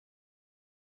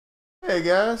Hey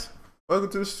guys, welcome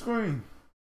to the screen.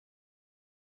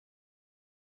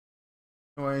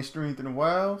 No, I ain't streamed in a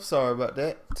while. Sorry about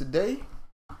that. Today,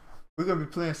 we're gonna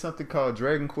be playing something called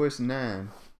Dragon Quest 9.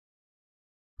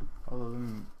 Hold on, let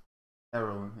me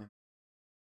arrow in here.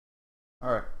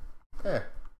 Alright. Yeah.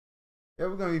 Yeah,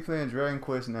 we're gonna be playing Dragon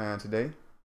Quest 9 today.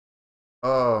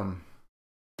 Um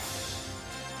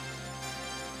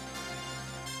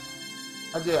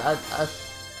I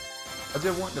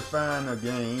just want to find a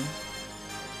game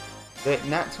that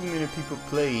not too many people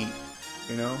played,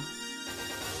 you know,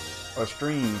 or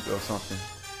streamed or something.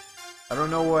 I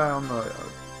don't know why I'm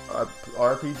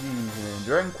RPGs, and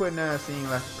Dragon Quest 9 seemed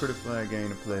like a pretty fun game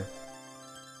to play.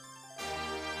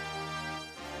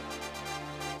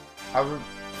 I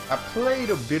played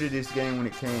a bit of this game when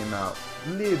it came out, a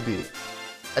little bit.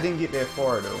 I didn't get that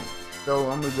far though, so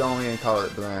I'm gonna go ahead and call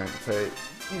it blind because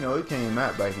you know it came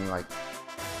out back in like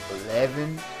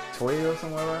 11, 12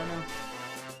 somewhere right now.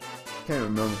 Can't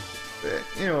remember, but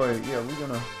anyway, yeah, we're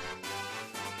gonna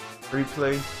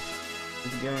replay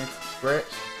this game from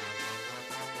scratch.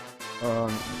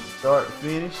 Start to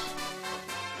finish.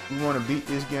 We want to beat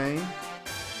this game,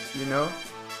 you know.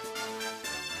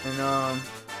 And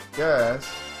guys,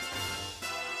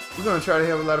 we're gonna try to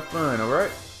have a lot of fun. All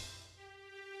right.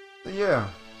 So yeah,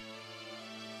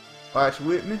 watch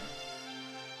with me,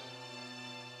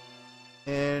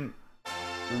 and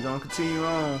we're gonna continue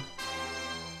on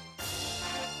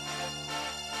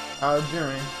our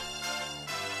journey.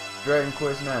 Dragon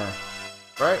Quest 9,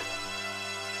 right?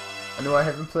 I know I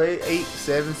haven't played 8,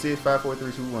 7, 6, 5, 4,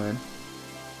 3, 2, 1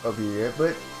 up here yet,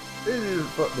 but this is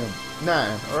fuck them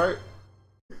 9, alright?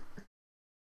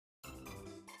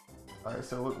 Alright,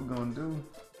 so what we're gonna do?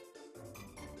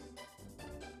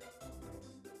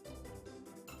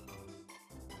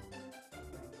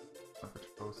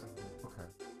 Okay.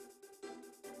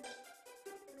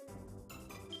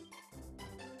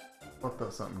 Fucked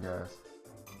up something, guys.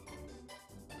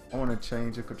 I want to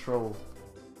change the control.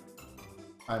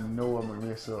 I know I'm gonna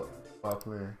mess up while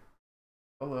playing.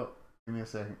 Hold up, give me a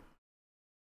second.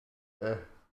 I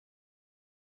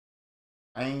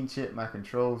ain't checked my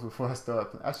controls before I start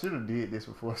playing. I should have did this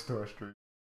before I start streaming.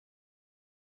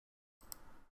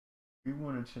 We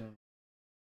want to change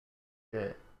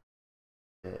that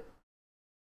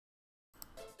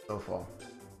so far.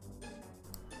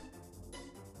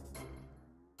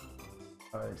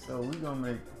 Alright, so we're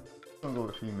gonna go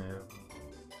with female.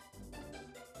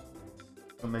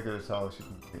 We'll make it as tall as she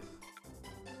can get.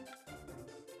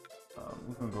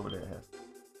 We're gonna go with that hair.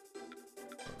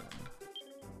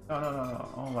 No. I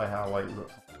don't like how white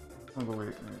looks. I'm gonna go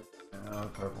with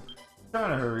purple. I'm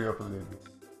trying to hurry up a little bit.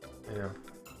 Yeah.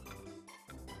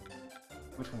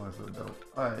 Which one's so dope?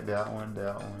 Alright, that one.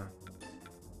 That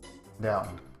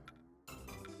one.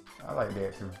 I like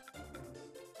that too.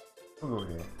 We'll go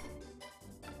with that.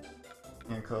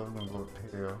 Skin color, we're gonna go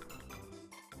with pale.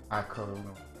 Eye color, we're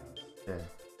gonna yeah.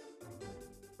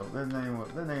 So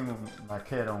let's name my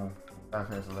cat on Final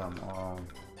Fantasy 11.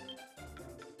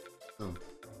 Two.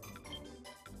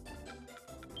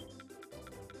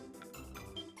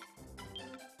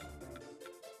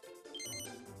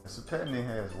 So technically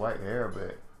has white hair,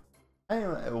 but I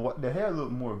ain't the hair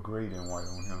look more gray than white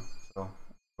on him. So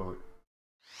go with.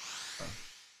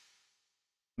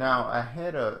 Now I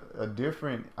had a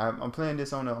different. I'm playing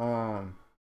this on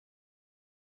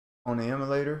the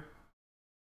emulator.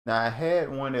 Now I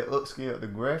had one that upscaled the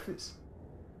graphics,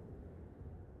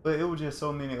 but it was just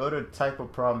so many other type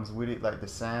of problems with it, like the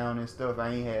sound and stuff. I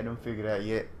ain't had them figured out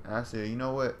yet. And I said, you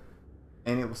know what?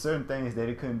 And it was certain things that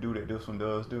it couldn't do that this one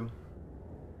does do.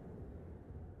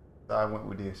 So I went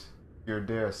with this. If you're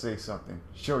there, say something.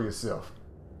 Show yourself.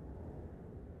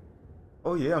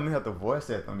 Oh yeah, I'm gonna have to voice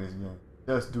act on this game.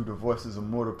 Just do the voices of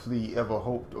mortal plea, ever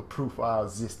hoped or proof of our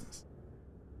existence.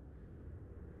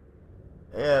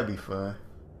 Yeah, that'd be fun.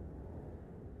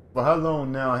 But how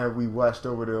long now have we watched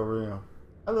over the realm?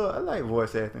 I like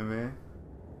voice acting, man.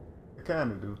 I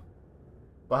kinda do.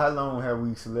 But how long have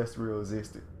we celestial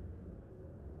existed?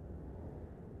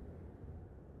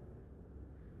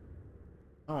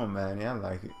 Oh man, I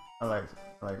like it. I like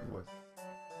voice.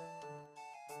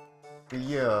 But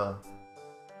yeah,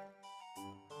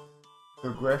 the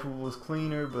graphic was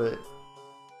cleaner, but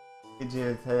it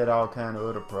just had all kind of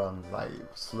other problems, like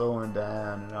slowing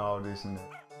down and all this and that.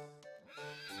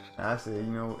 And I said,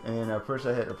 you know, and at first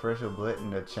I had to press a button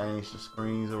to change the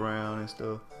screens around and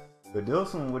stuff. But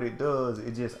this one, what it does,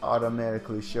 it just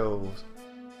automatically shows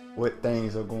what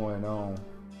things are going on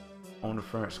the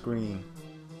front screen,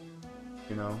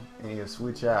 you know, and it'll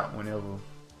switch out whenever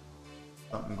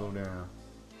something go down.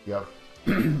 Yep.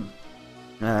 All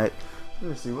right.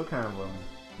 Let's see, what kind of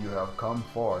you have come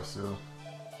for, so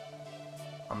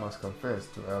I must confess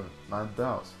to have my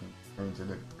doubts when it came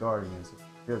to the guardians of the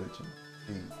village and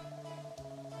the sea.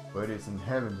 But its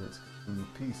inhabitants continue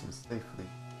peace and safely.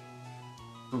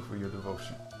 Proof for your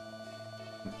devotion.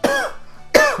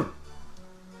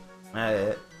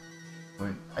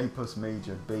 When Apis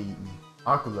Major bade me,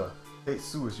 Akula, take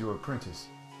Sue as your apprentice.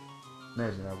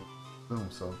 Imagine I would assume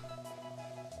so.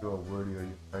 You are worthy of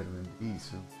your title indeed,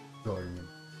 Sue, guardian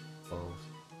of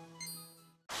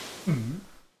foes.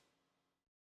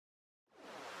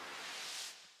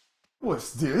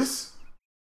 What's this?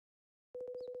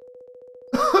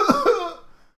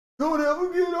 Don't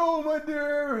ever get old, my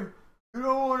dear. You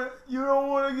don't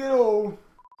wanna get old.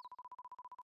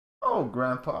 Oh,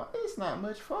 Grandpa, it's not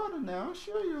much farther now. I'm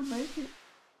sure you'll make it.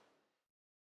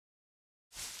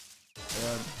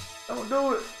 Don't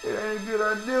do it. It ain't a good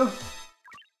idea.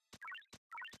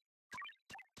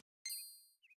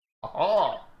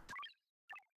 Oh!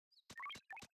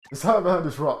 Let's hide behind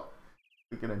this rock.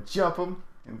 We're gonna jump them,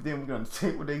 and then we're gonna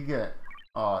take what they got.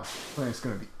 Oh, this plan's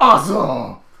gonna be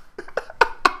awesome!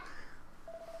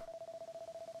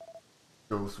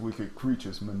 Those wicked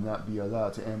creatures may not be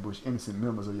allowed to ambush innocent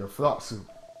members of your flock, Sue.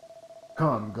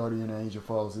 Come, Guardian Angel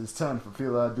Falls, it's time to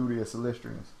fulfill our duty as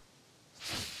Celestians.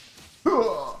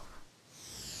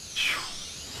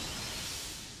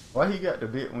 Why he got the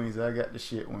big wings, I got the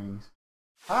shit wings.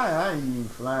 I ain't even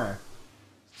flying.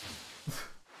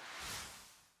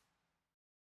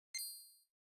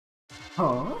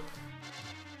 Huh?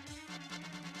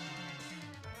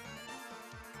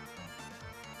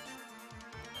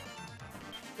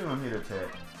 Still don't hit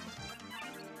attack.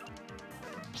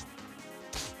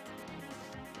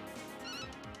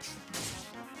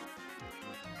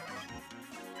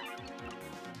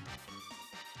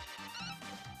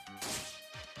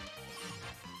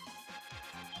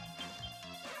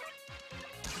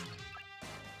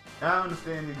 I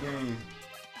understand the game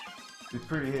is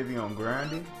pretty heavy on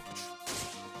grinding,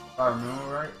 if I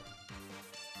remember right.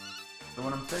 So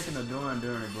what I'm thinking of doing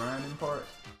during the grinding part,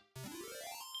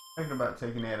 thinking about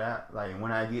taking that out. Like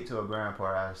when I get to a grind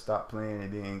part, I stop playing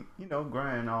and then, you know,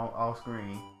 grind off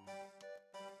screen.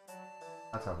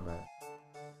 I'll talk about it.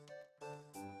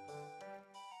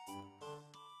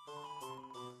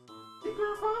 Hey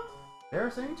Grandpa,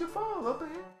 there's Angel Fall up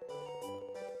ahead.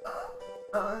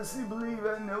 I honestly believe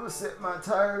I never set my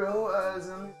tired old eyes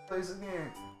on this place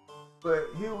again. But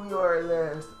here we are at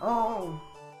last. Oh,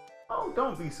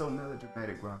 don't be so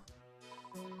melodramatic, Grandpa.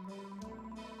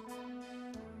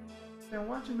 Been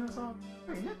watching us all.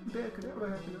 Ain't nothing bad could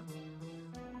ever happen.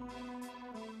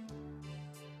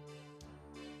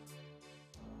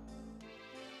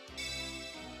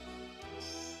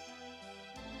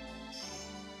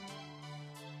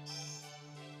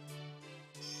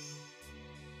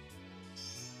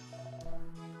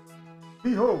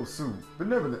 Behold, Sue,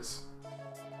 benevolence.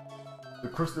 The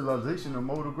crystallization of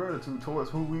modal gratitude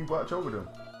towards who we watch over them.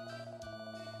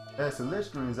 As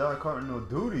Celestians, our cardinal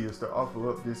duty is to offer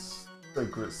up this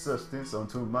sacred substance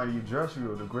unto mighty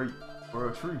Joshua of the great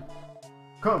world tree.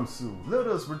 Come, Sue, let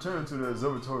us return to the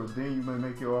observatory, then you may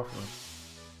make your offering.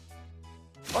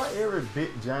 Why every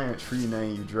big giant tree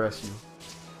name you dress you?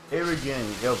 Every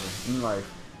game ever in life,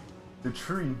 the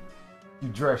tree you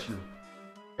dress you.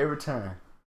 Every time.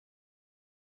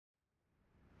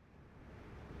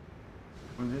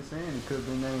 I'm just saying it could have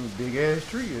been named Big Ass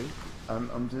Tree.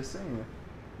 I'm just saying.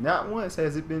 Not once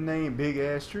has it been named Big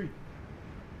Ass Tree.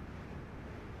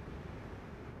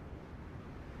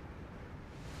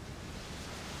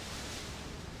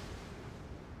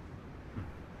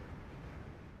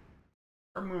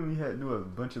 I remember you had to do a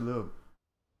bunch of little.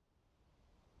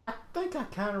 I think I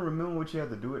kind of remember what you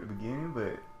had to do at the beginning,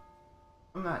 but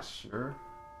I'm not sure.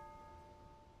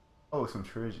 Oh, some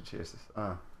treasure chests.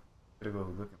 Better go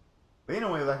looking. But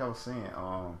anyway, like I was saying,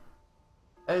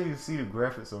 as you can see, the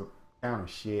graphics are kind of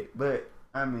shit. But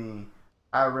I mean,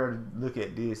 I'd rather look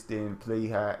at this than play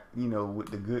how, you know, with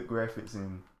the good graphics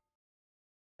and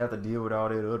have to deal with all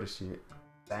that other shit,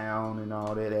 sound and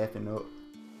all that acting up.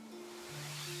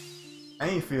 I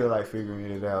ain't feel like figuring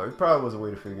it out. It probably was a way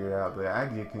to figure it out, but I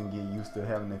just couldn't get used to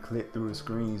having to click through the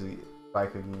screens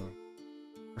like again.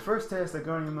 The first task that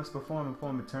Guardian must perform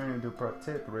upon returning to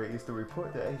Protectorate is to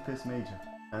report to Apis Major.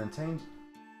 Unchanging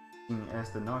as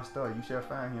the North Star, you shall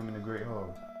find him in the Great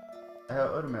Hall. I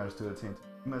have other matters to attend to.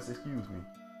 You must excuse me.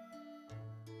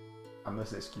 I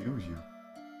must excuse you.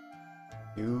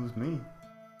 Excuse me.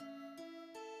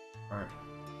 Alright.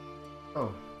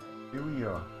 Oh, here we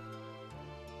are.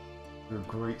 Your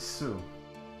great Sue.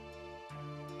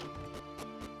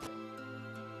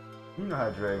 You know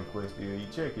how Dragon Quest is. You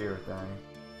check everything.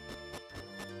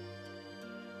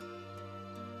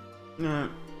 Yeah.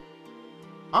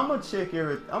 I'ma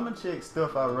check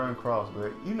stuff I run across,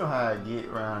 but you know how I get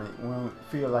around it when I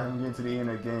feel like I'm getting to the end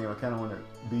of the game. I kind of want to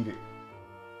beat it.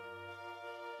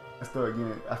 I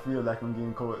feel like I'm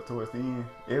getting towards the end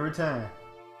every time.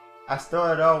 I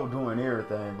started out doing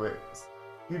everything, but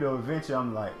you know, eventually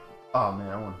I'm like, oh man,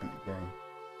 I want to beat the game.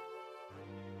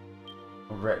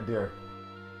 I'm right there.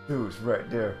 Dude, it's right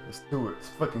there. Let's do it. Let's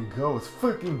fucking go. Let's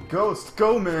fucking go. Let's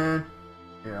go, man.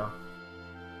 You know.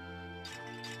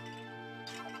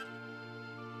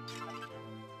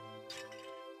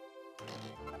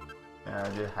 And I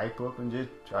just hype up and just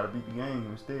try to beat the game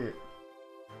instead.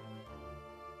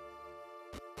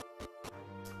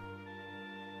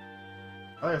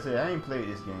 Like I said, I ain't played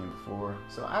this game before,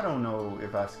 so I don't know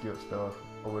if I skip stuff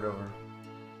or whatever.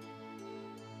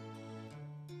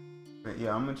 But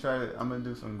yeah, I'm gonna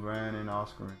do some grinding off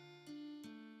screen.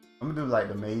 I'm gonna do like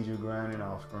the major grinding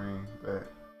off screen,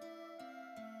 but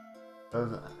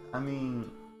I mean,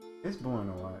 it's boring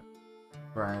a lot.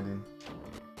 Grinding.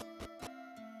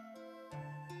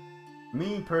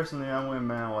 Me personally, I wouldn't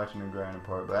mind watching the grinding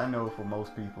part, but I know for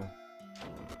most people,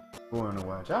 boring to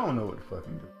watch. I don't know what to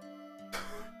fucking do.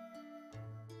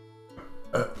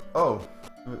 Oh,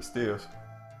 still,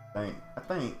 I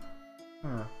think.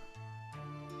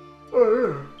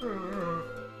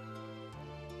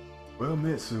 Well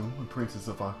met, Sue, Princess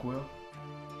of Aqua.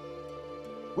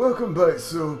 Welcome back,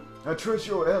 Sue. I trust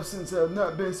your absence has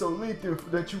not been so lengthy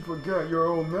that you forgot your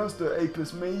old master,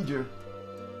 Apis Major.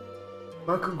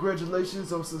 My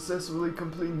congratulations on successfully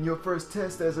completing your first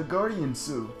test as a guardian,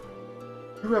 Sue.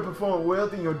 You have performed well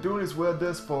in your duties well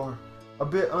thus far, a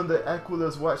bit under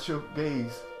Aquila's watchful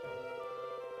gaze.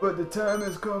 But the time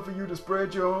has come for you to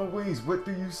spread your own wings. What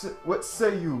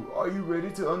say you? Are you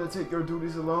ready to undertake your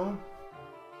duties alone?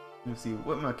 Let's see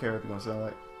what my character gonna sound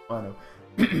like. Oh, I know.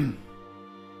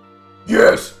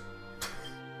 Yes.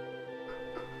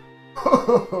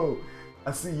 Oh,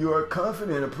 I see you are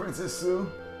confident, Princess Sue.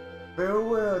 Very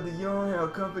well, the young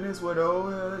have confidence what the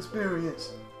old have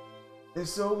experience. And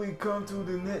so we come to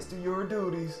the next of your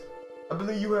duties. I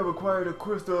believe you have acquired a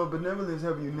crystal of benevolence,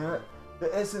 have you not? The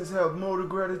essence have molded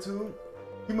gratitude.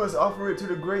 You must offer it to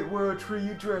the great world tree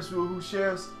you dress with, who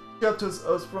shelters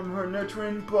us from her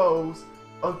nurturing paws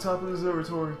on top of the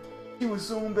observatory. She will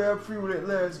soon bear fruit at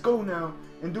last. Go now,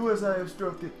 and do as I have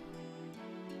instructed.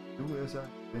 Do as I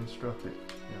instructed.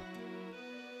 Yeah.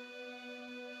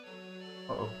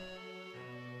 Uh-oh.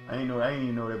 I ain't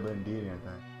even know that button did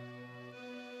anything.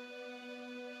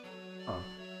 Huh.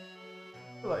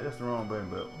 I feel like that's the wrong button,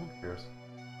 but who cares?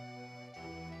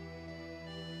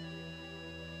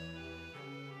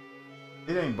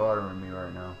 It ain't bothering me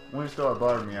right now. When it starts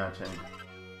bothering me, I'll change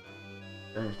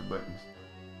it. Change the buttons.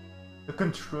 The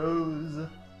controls.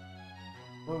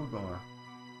 Where we going?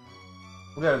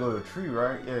 We gotta go to the tree,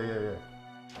 right? Yeah.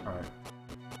 Alright.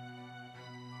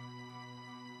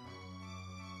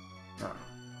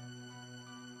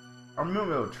 I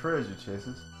remember those treasure chests.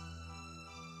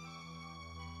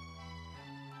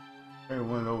 Maybe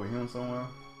one over here somewhere.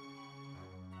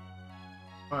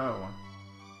 Oh, that one.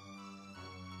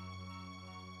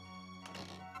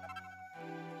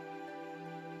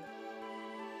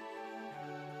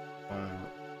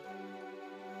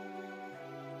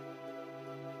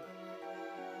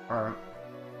 Alright.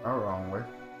 Our wrong way.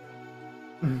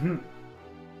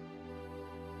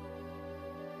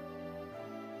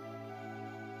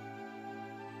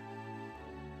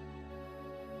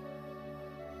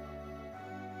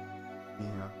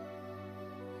 Yeah.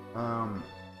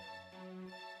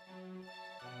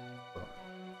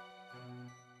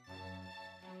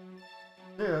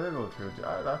 Yeah, there go trilogy.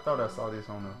 I thought I saw this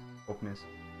on the openings.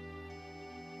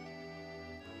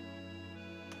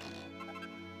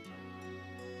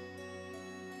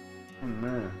 Oh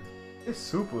man, it's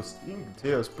super. You can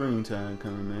tell springtime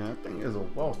coming, man. I think there's a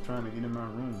wasp trying to get in my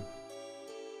room.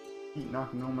 Keep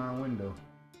knocking on my window.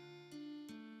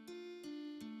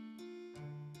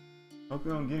 Hope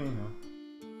you don't get in here.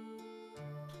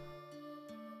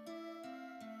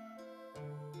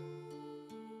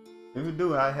 If you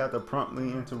do, I have to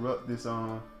promptly interrupt this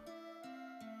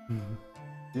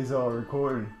this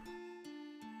recording.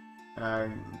 I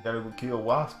gotta go kill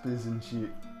wasps and shit.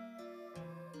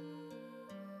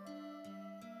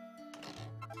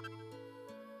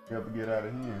 You have to get out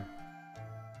of here.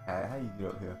 How you get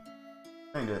up here?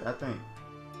 I think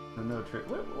another trick.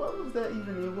 What was that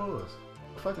even? It was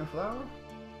a fucking flower.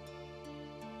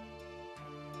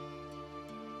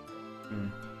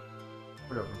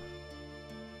 Whatever.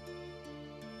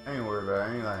 I ain't worried about it.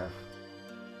 I ain't laugh.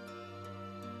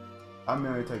 I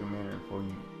mean, it take a minute before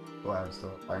you go out and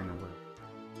start fighting away.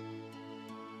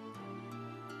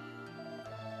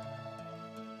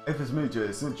 If his major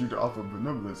has sent you to offer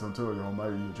benevolence until your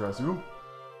almighty address you,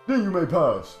 then you may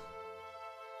pass.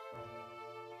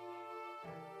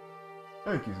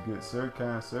 Thank you, good sir,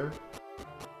 kind sir.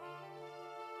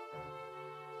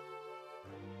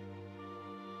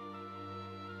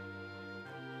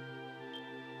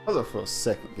 Hold up for a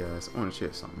second, guys. I want to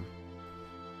check something.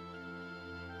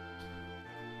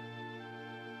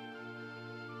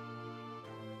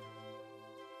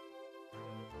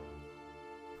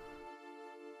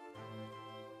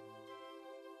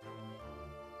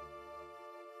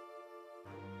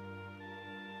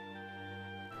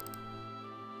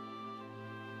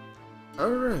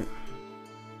 Alright.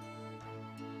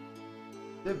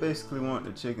 They basically want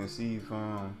to check and see if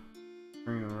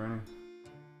screen running.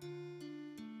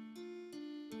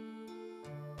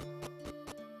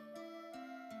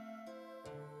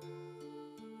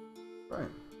 Right.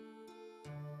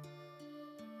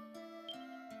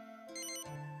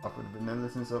 Offer the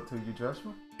benevolence up to you,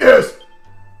 Joshua? Yes!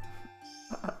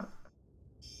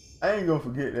 I ain't gonna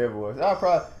forget that voice. I'll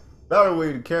probably, by the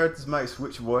way, the characters might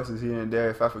switch voices here and there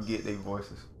if I forget their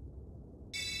voices.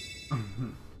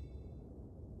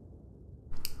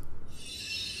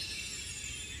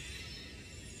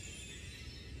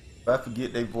 If I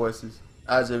forget their voices,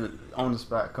 I just on the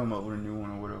spot come up with a new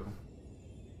one or whatever.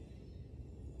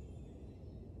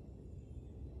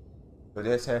 But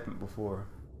that's happened before.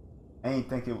 I ain't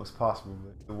think it was possible,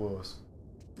 but it was.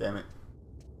 Damn it.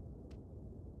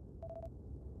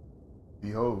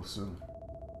 Behold, soon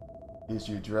is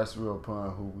your dress real upon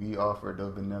who we offer the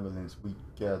benevolence we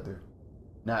gather.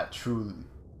 Not truly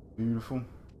beautiful.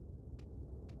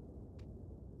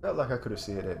 Felt like I could have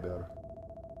said that better.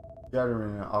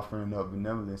 Gathering and offering up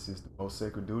benevolence is the most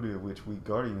sacred duty of which we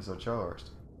guardians are charged.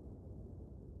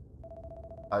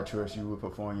 I trust you will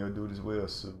perform your duties well,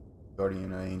 soon.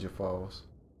 Guardian of Angel Falls.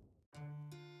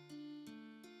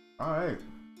 Alright.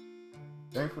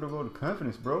 Thankful to vote of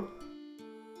confidence, bro.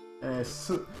 And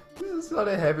so, you saw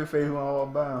that happy face when I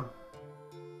walked by him.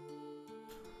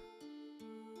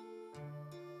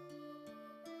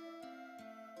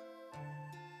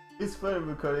 It's funny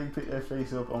because they picked that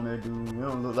face up on that dude. It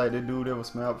don't look like that dude ever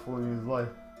smiled before in his life.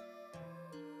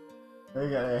 They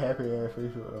got that happy ass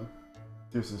face up though.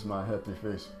 This is my happy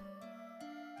face.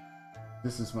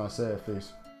 This is my sad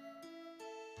face.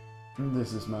 And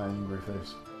this is my angry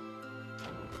face.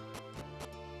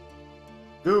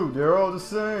 Dude, they're all the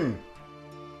same.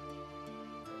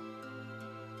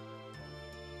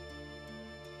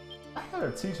 I had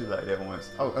a teacher like that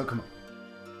once. Oh, come on.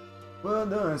 Well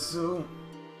done, Sue.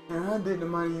 And how did the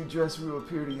mighty you dress real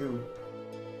appear to you?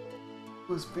 It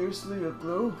was fiercely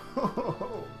aglow.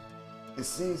 It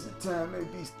seems the time may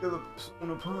be still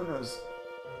soon upon us.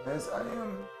 As I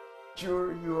am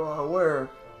sure you are aware,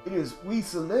 it is we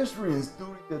Celestians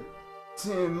duty to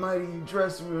tend mighty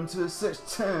Dressroom until such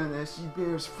time as she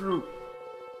bears fruit.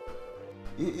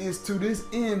 It is to this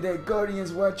end that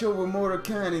guardians watch over mortal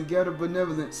kind and gather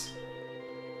benevolence.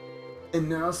 And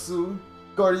now, Sue,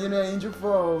 guardian of Angel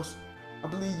Falls, I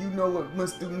believe you know what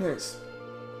must do next.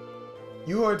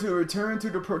 You are to return to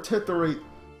the Protectorate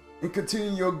and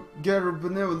continue your gather of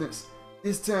benevolence,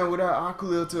 this time without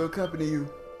Aquila to accompany you.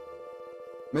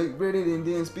 Make ready and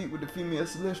then speak with the female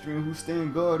Celestian who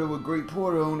stand guard over great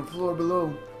portal on the floor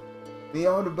below. May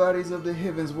all the bodies of the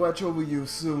heavens watch over you,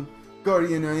 Sue,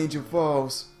 guardian of Angel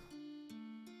Falls.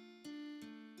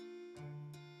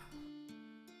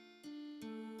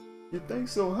 You think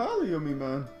so highly of me,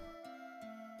 man.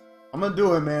 I'm gonna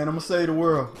do it, man. I'm gonna save the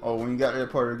world. Oh, we ain't got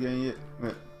that part again yet.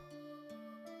 Man.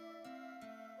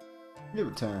 Give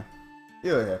it time.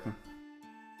 It'll happen.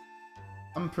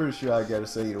 I'm pretty sure I gotta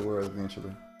save the world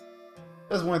eventually.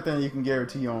 That's one thing you can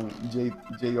guarantee on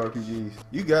JRPGs.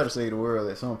 You gotta save the world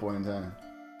at some point in time.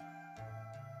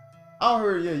 I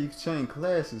heard, yeah, you can change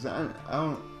classes. I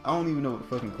don't even know what the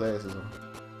fucking classes are.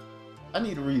 I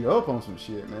need to read up on some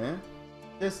shit, man.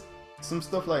 There's some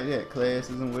stuff like that,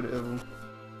 classes and whatever,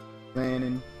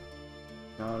 planning,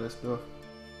 and all that stuff.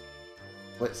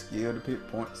 What skill to pick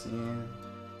points in.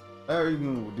 Or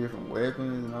even with different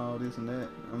weapons and all this and that.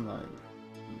 I'm like,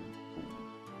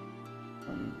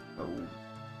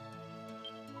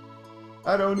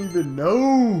 I don't even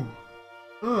know.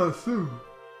 Oh, Sue.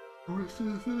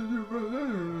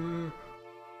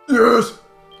 Yes.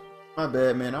 My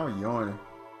bad, man. I was yawning.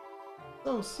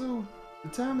 So, Sue, the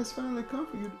time has finally come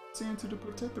for you to send to the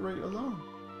Protectorate alone.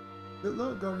 Good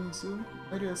luck, Guardian Sue.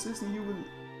 May the assisting you with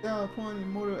down upon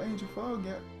immortal Angel Fall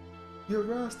Gap. Give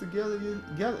rise to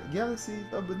galaxies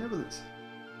of benevolence.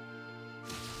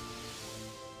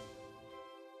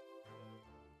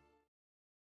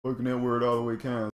 Working that word all the way, kind.